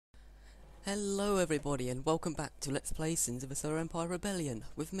Hello everybody and welcome back to Let's Play Sins of the Solar Empire Rebellion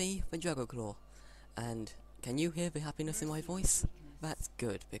with me, TheDragoclaw. And can you hear the happiness in my voice? That's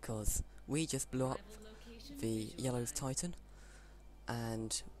good because we just blew up the Yellow's Titan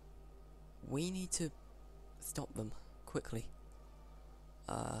and we need to stop them quickly.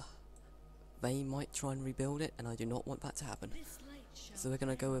 They might try and rebuild it and I do not want that to happen. So we're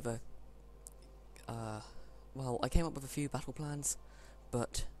gonna go with a well, I came up with a few battle plans,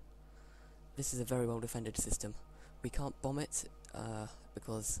 but this is a very well defended system. We can't bomb it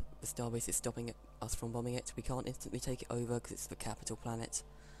because the starbase is stopping us from bombing it. We can't instantly take it over because it's the capital planet.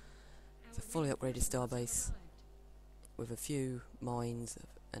 It's a fully upgraded starbase with a few mines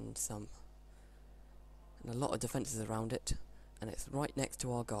and a lot of defences around it, and it's right next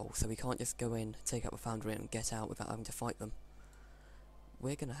to our goal, so we can't just go in, take out the foundry and get out without having to fight them.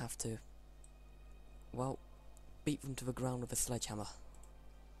 We're gonna have to, well, beat them to the ground with a sledgehammer.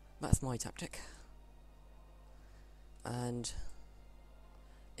 That's my tactic. And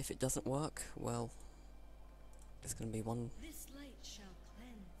if it doesn't work, well, it's going to be one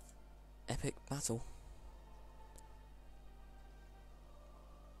epic battle.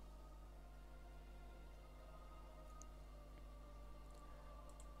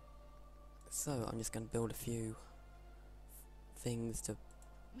 So I'm just going to build a few things to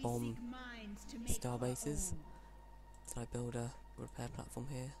bomb star bases. Did I build a repair platform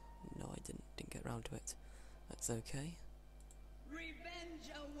here? No, I didn't get around to it. That's okay. Revenge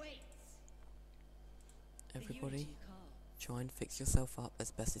awaits. Everybody, try and fix yourself up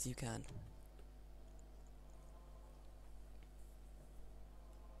as best as you can.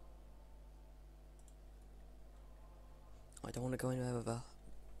 I don't want to go anywhere with a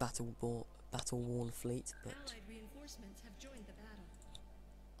battle-worn fleet, but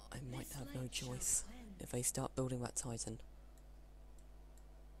I might have no choice. If they start building that Titan,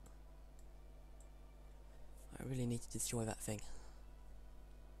 I really need to destroy that thing.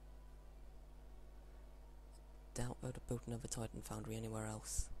 Doubt they'd have built another Titan foundry anywhere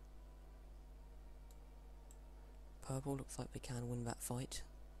else. Purple looks like they can win that fight.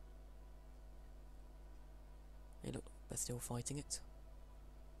 Hey look, they're still fighting it.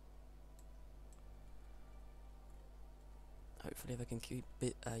 Hopefully they can keep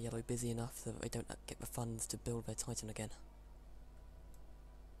Yellow busy enough so that they don't get the funds to build their Titan again.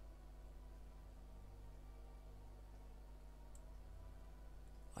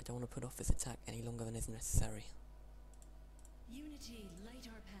 I don't want to put off this attack any longer than is necessary. Unity, light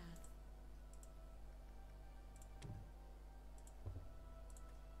our path.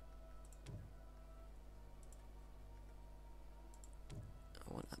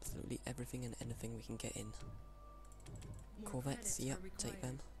 I want absolutely everything and anything we can get in. Corvettes, yep, take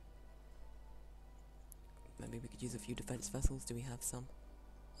them. Maybe we could use a few defense vessels. Do we have some?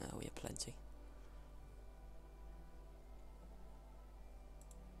 Oh, we have plenty.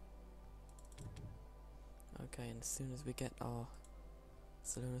 Okay, and as soon as we get our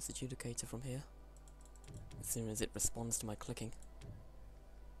Salonis adjudicator from here, as soon as it responds to my clicking,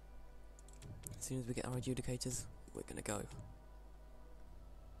 as soon as we get our adjudicators, we're gonna go.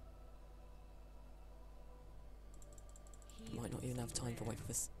 Might not even have time to wait for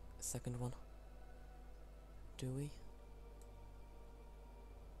this second one. Do we?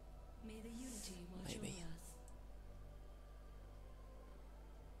 May the unity watch Maybe. over us.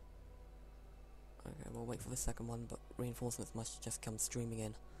 Okay, we'll wait for the second one, but reinforcements must just come streaming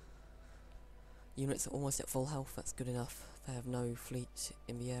in. Units are almost at full health, that's good enough. They have no fleet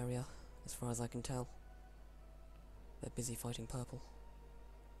in the area, as far as I can tell. They're busy fighting Purple.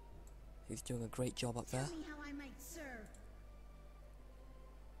 He's doing a great job up there. Tell me how I might serve.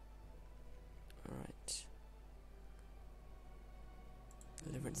 Alright.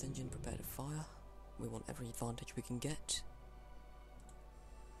 Deliverance engine, prepare to fire. We want every advantage we can get.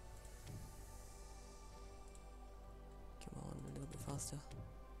 Come on, a little bit faster.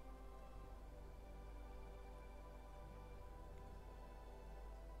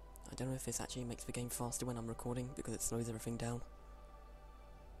 I don't know if this actually makes the game faster when I'm recording because it slows everything down.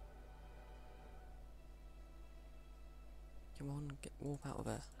 Come on, warp out of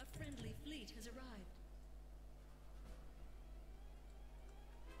there. A friendly fleet has arrived.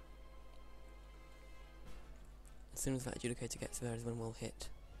 As soon as that adjudicator gets there is when we'll hit.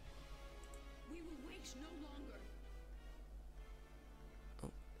 We will wait no longer.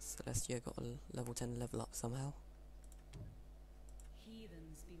 Oh, Celestia got a level 10 level up somehow.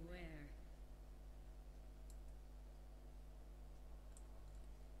 Heathens beware.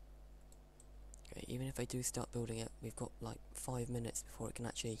 Okay, even if they do start building it, we've got like 5 minutes before it can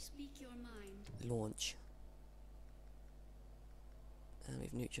actually Speak your mind. launch. And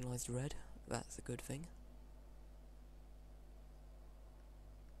we've neutralised red. That's a good thing.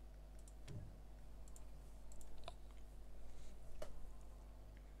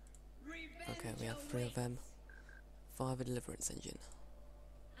 Okay, we have 3 of them. 5 a deliverance engine.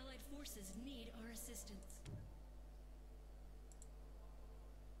 Allied forces need our assistance.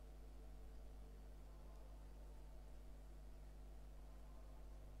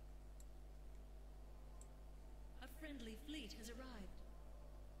 A friendly fleet has arrived.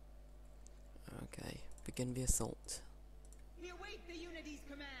 Okay, begin the assault. We await the Unity's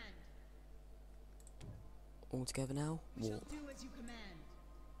command. All together now? We shall Warp. do as you command.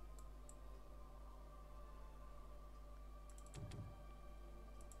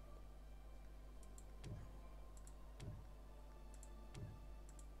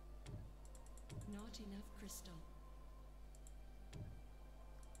 Not enough crystal.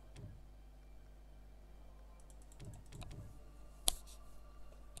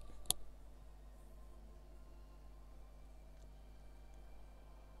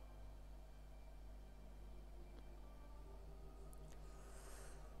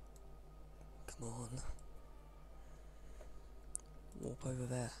 Come on. Warp over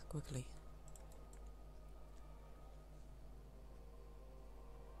there, quickly.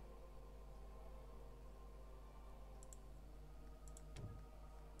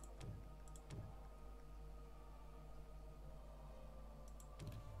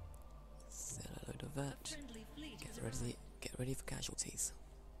 Sell a load of A that. friendly fleet has arrived. Get ready for casualties.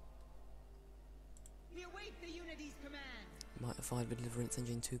 We await the Unity's command. Might have fired the deliverance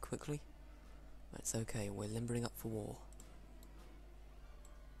engine too quickly. That's okay, we're limbering up for war.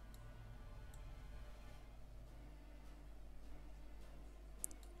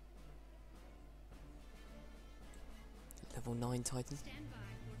 Level 9 Titan. Stand by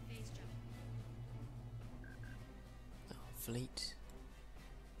for phase jump. Oh, fleet.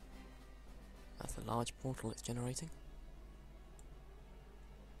 That's a large portal it's generating.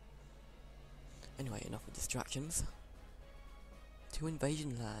 Anyway, enough with distractions. To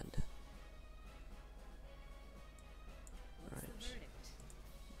invasion land. What's the Right. verdict?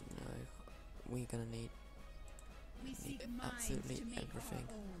 No, we're gonna need We seek minds absolutely to make everything.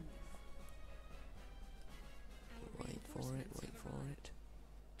 our own. Our Wait for it, reinforcements wait have for arrived.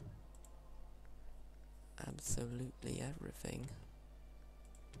 it. Absolutely everything.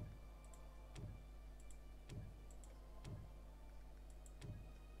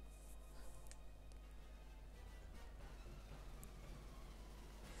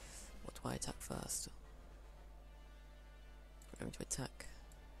 What do I attack first? We're going to attack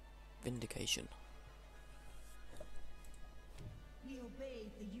Vindication. We obey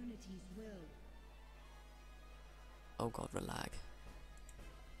the Unity's will. Oh god, the lag.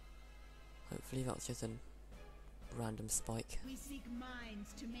 Hopefully that's just a random spike. We seek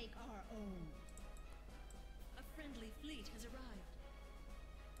minds to make our own. A friendly fleet has arrived.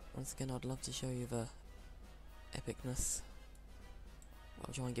 Once again, I'd love to show you the epicness.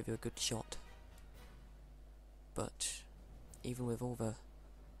 I'll try and give you a good shot. But even with all the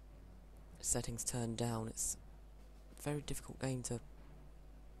settings turned down, it's a very difficult game to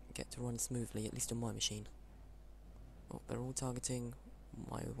get to run smoothly, at least on my machine. Well, they're all targeting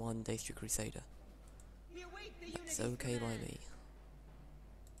my one Daystri Crusader. We await the It's Unity's okay by command. me.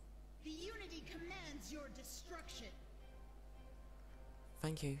 The Unity commands your destruction.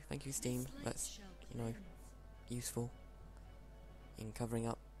 Thank you Steam, This light that's, shall you know, cleanse. useful in covering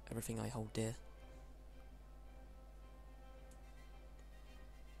up everything I hold dear.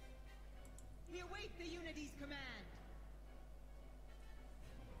 We await the Unity's command.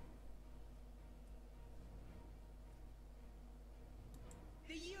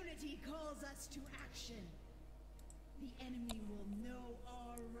 The Unity calls us to action. The enemy will know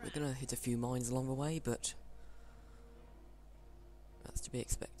our We're wrath. gonna hit a few mines along the way, but that's to be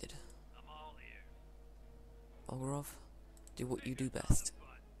expected. I'm all ears. Olgarov, do what you do best.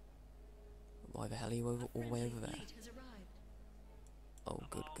 Why the hell are you all the way over there? Fleet has arrived. Oh,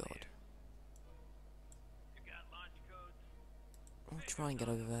 good all god. here. You got launch codes? I'll try and get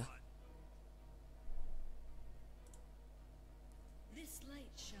over there. This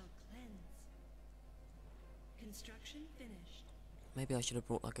light shall cleanse. Construction finished. Maybe I should have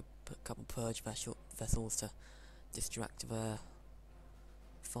brought like a couple purge vessels to distract the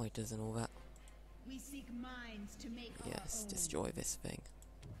fighters and all that. We seek minds to make Yes, our own. destroy this thing.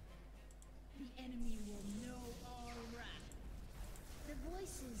 The enemy will know our wrath. The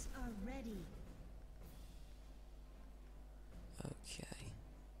voices are ready. Okay.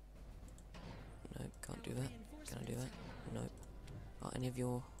 Nope, can't do Our that. Can I do that? Nope. Are any of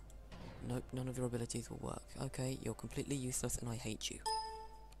your... Nope, none of your abilities will work. Okay, you're completely useless and I hate you.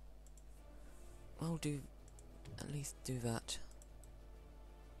 I'll do at least do that.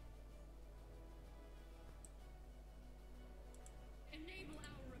 Enable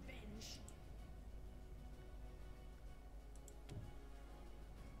our revenge.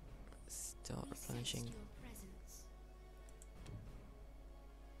 Start We sensed replenishing. your presence.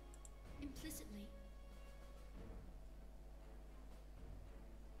 Implicitly.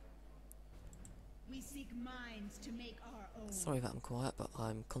 We seek minds to make our own. Sorry that I'm quiet, but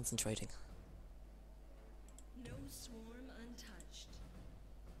I'm concentrating. No swarm untouched.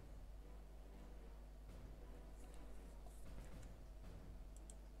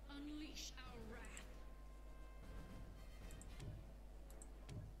 Unleash our wrath.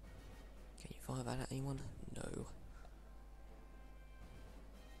 Can you fire that at anyone? No.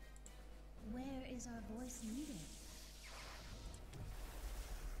 Where is our voice needed?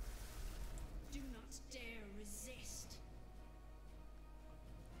 Do not dare resist.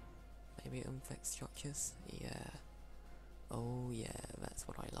 Maybe it infects structures? Yeah. Oh yeah, that's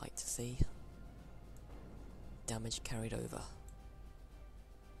what I like to see. Damage carried over.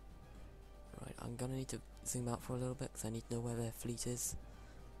 Right, I'm gonna need to zoom out for a little bit because I need to know where their fleet is.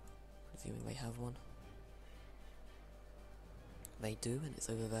 Presuming they have one. They do, and it's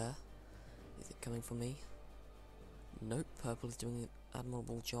over there. Is it coming from me? Nope, Purple is doing an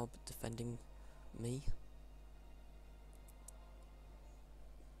admirable job defending me.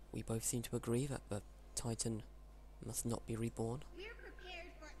 We both seem to agree that the Titan must not be reborn. We're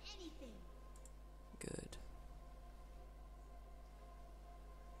prepared for anything. Good.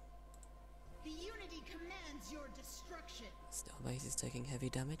 The Unity commands your destruction. Starbase is taking heavy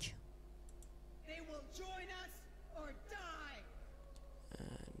damage. They will join us or die. And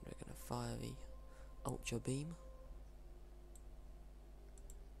we're gonna fire the Ultra Beam.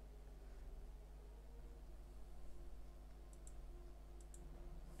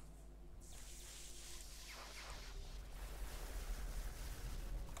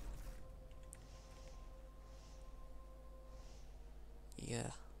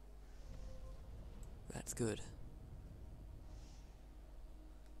 Yeah. That's good.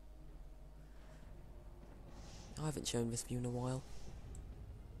 I haven't shown this view in a while.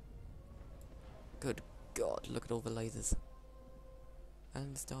 Good God, look at all the lasers.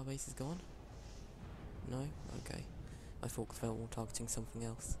 And the starbase is gone? No? Okay. I thought they were all targeting something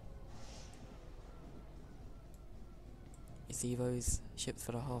else. You see those ships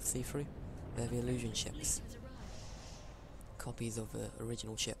that are half see-through? They're the illusion Fleet ships. has arrived. Copies of the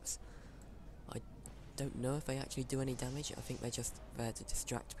original ships. I don't know if they actually do any damage. I think they're just there to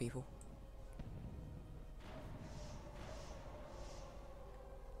distract people.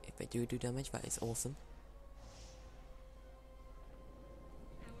 If they do damage, that is awesome.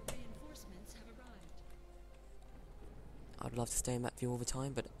 Our reinforcements have arrived. I'd love to stay in that view all the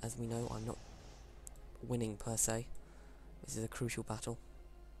time, but as we know, I'm not winning per se. This is a crucial battle.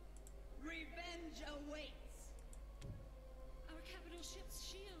 Revenge awaits. Our capital ship's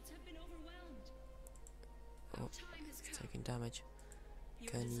shields have been overwhelmed. Oh, Our time has it's come. taking damage.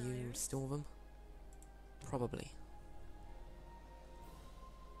 Your Can you desires? restore them? Probably.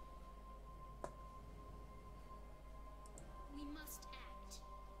 We must act.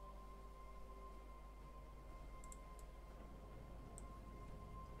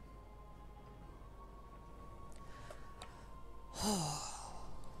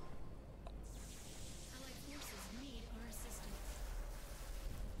 Allied forces need our assistance.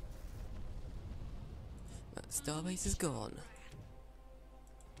 That starbase is gone.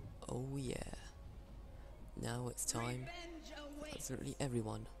 Oh yeah. Now it's time Revenge for awaits. absolutely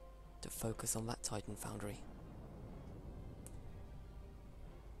everyone to focus on that Titan foundry.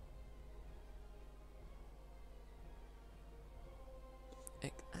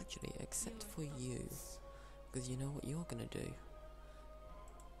 Actually, except for you, because you know what you're gonna do.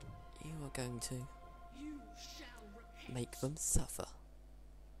 You are going to You shall repent. make them suffer.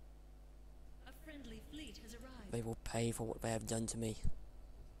 A friendly fleet has arrived. They will pay for what they have done to me.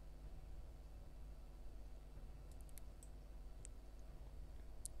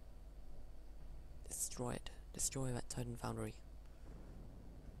 Destroy it. Destroy that Titan foundry.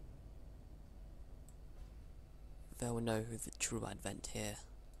 They will know who's the true advent here.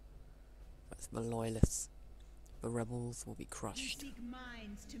 That's the loyalists. The rebels will be We crushed. seek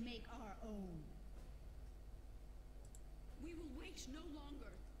minds to make our own. We will wait no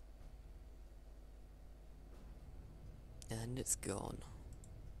longer. And it's gone.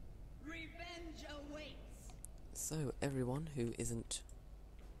 Revenge awaits. So everyone who isn't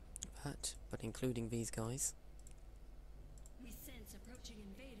that, but including these guys, We sense approaching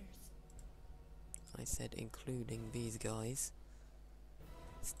invaders. I said including these guys,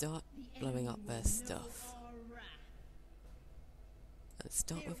 Start The blowing enemy up their will know stuff. our wrath. Let's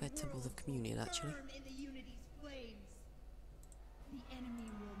start with their temples of communion, actually. Burn in the Unity's flames. The enemy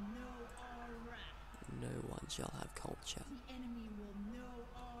will know our wrath. No one shall have culture. The enemy will know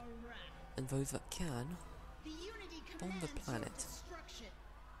our wrath. And those that can, The Unity bomb the commands your planet. destruction.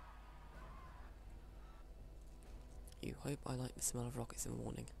 You hope I like the smell of rockets in the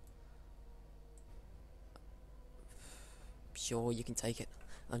morning. Sure, you can take it.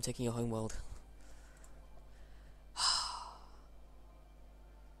 I'm taking your homeworld.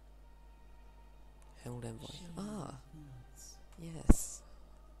 Held envoy. Ah! Yes.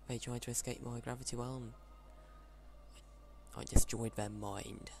 They tried to escape my gravity well, and I destroyed their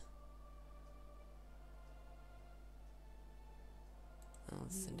mind. I'll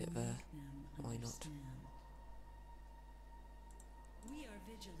send it there. Why not? We are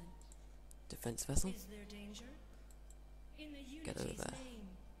vigilant. Defense vessel? Is there danger? In the Unity's Get over there. name,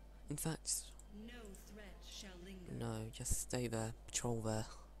 In fact, no threat shall linger. no, just stay there. Patrol there.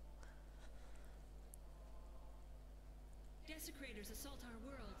 Desecrators assault our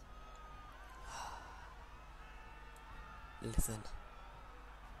world. Listen.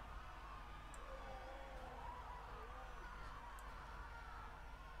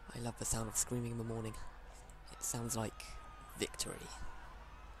 I love the sound of screaming in the morning. It sounds like victory.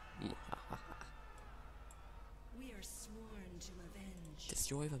 We are sworn to avenge.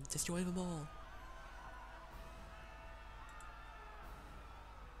 Destroy them. Destroy them all.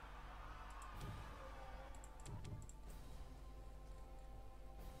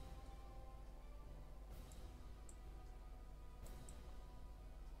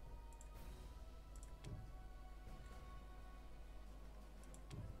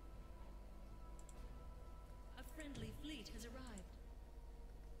 A friendly fleet has arrived.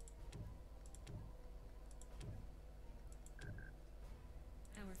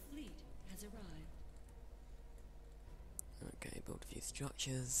 Our fleet has arrived. Okay, build a few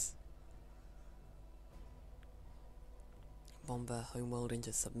structures. Bomb their homeworld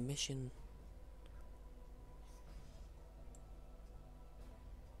into submission.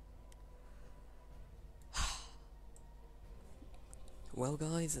 Well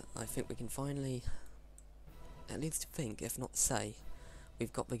guys, I think we can finally, at least think, if not say,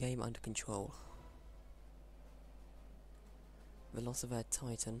 we've got the game under control. The loss of their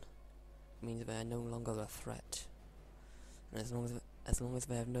Titan means they are no longer a threat. And as long as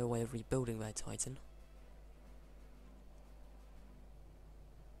they have no way of rebuilding their Titan,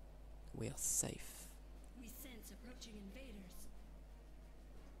 we are safe. We sense approaching invaders.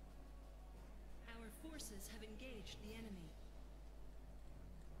 Our forces have engaged the enemy.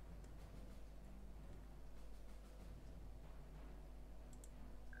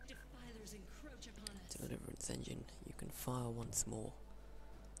 Defilers encroach upon us. Deliverance engine, you can fire once more.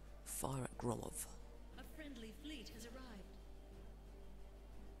 Fire at Gromov. A friendly fleet has arrived.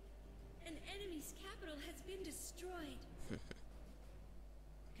 An enemy's capital has been destroyed.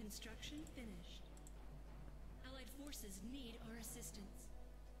 Construction finished. Allied forces need our assistance.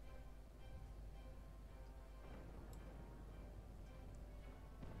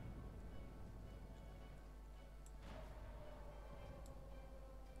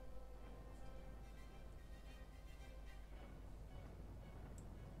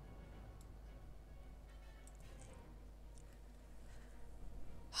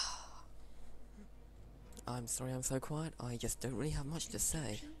 I'm sorry I'm so quiet, I just don't really have much to say.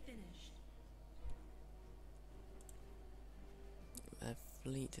 Construction finished. Their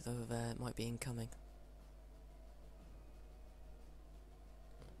fleet is over there, it might be incoming.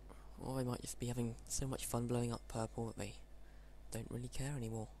 Or they might just be having so much fun blowing up purple that they don't really care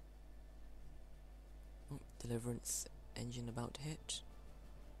anymore. Oh, deliverance engine about to hit.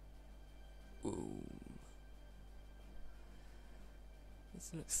 Ooh.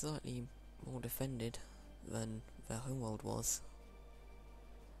 This looks slightly more defended than their homeworld was.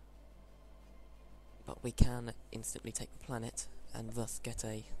 But we can instantly take the planet and thus get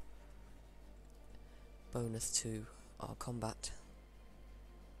a bonus to our combat.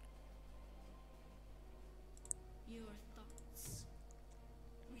 Your thoughts.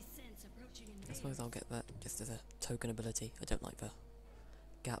 We sense approaching I invaders. suppose I'll get that just as a token ability. I don't like the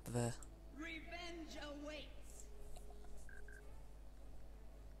gap there. Revenge awaits.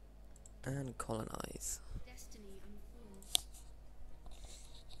 And colonize. Destiny unfolds.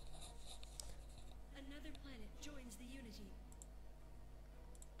 Another planet joins the Unity.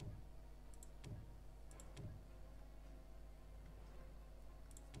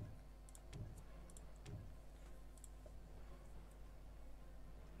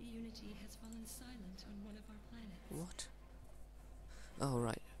 The Unity has fallen silent on one of our planets. What? Oh,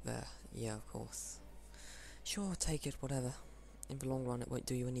 right, there. Yeah, of course. Sure, take it, whatever. In the long run, it won't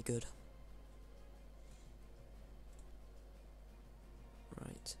do you any good.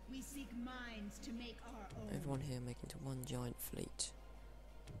 Right. We seek minds to make our own. Everyone here making to one giant fleet.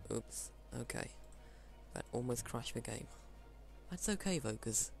 Oops. Okay. That almost crashed the game. That's okay though,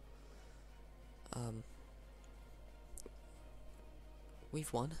 because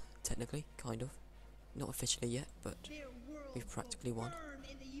we've won, technically, kind of. Not officially yet, but Their worlds we've practically will won. burn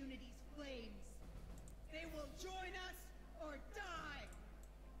in the Unity's flames. They will join us or die.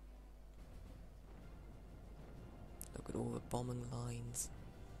 Look at all the bombing lines,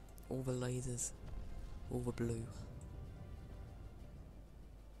 all the lasers, all the blue.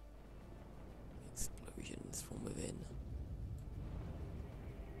 Explosions from within.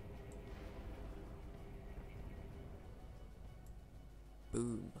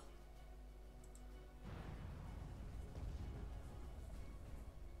 Boom.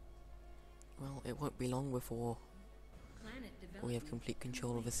 Well, it won't be long before Planet we have development complete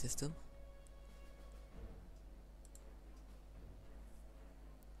control of the system.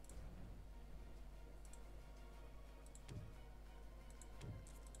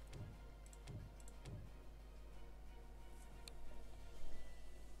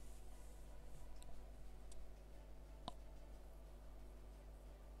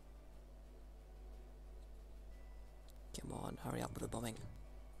 Come on, hurry up with the bombing.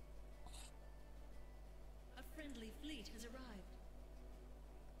 A friendly fleet has arrived.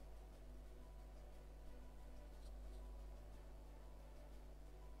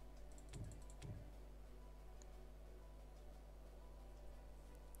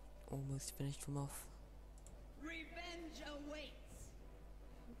 Almost finished them off. Revenge awaits.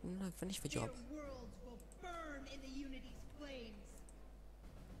 No, finish the job. Their worlds will burn in the Unity's flames.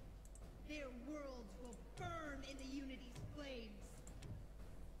 Their worlds will burn in the Unity's flames.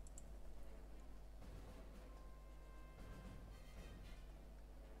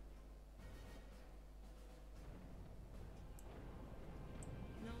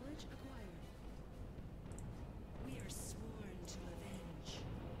 Knowledge acquired. We are sworn to avenge.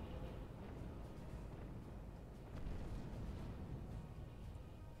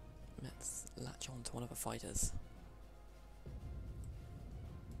 Let's latch on to one of the fighters.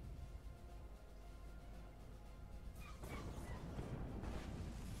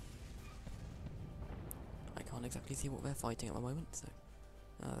 I can't exactly see what they're fighting at the moment, so...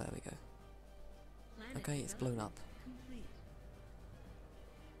 Oh, there we go. Planet Okay, it's blown up. development complete.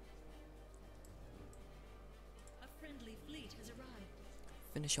 A friendly fleet has arrived.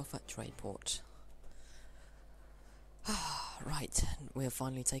 Finish off that trade port. Right, we have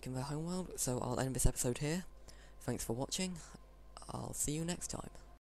finally taken their homeworld, so I'll end this episode here. Thanks for watching. I'll see you next time.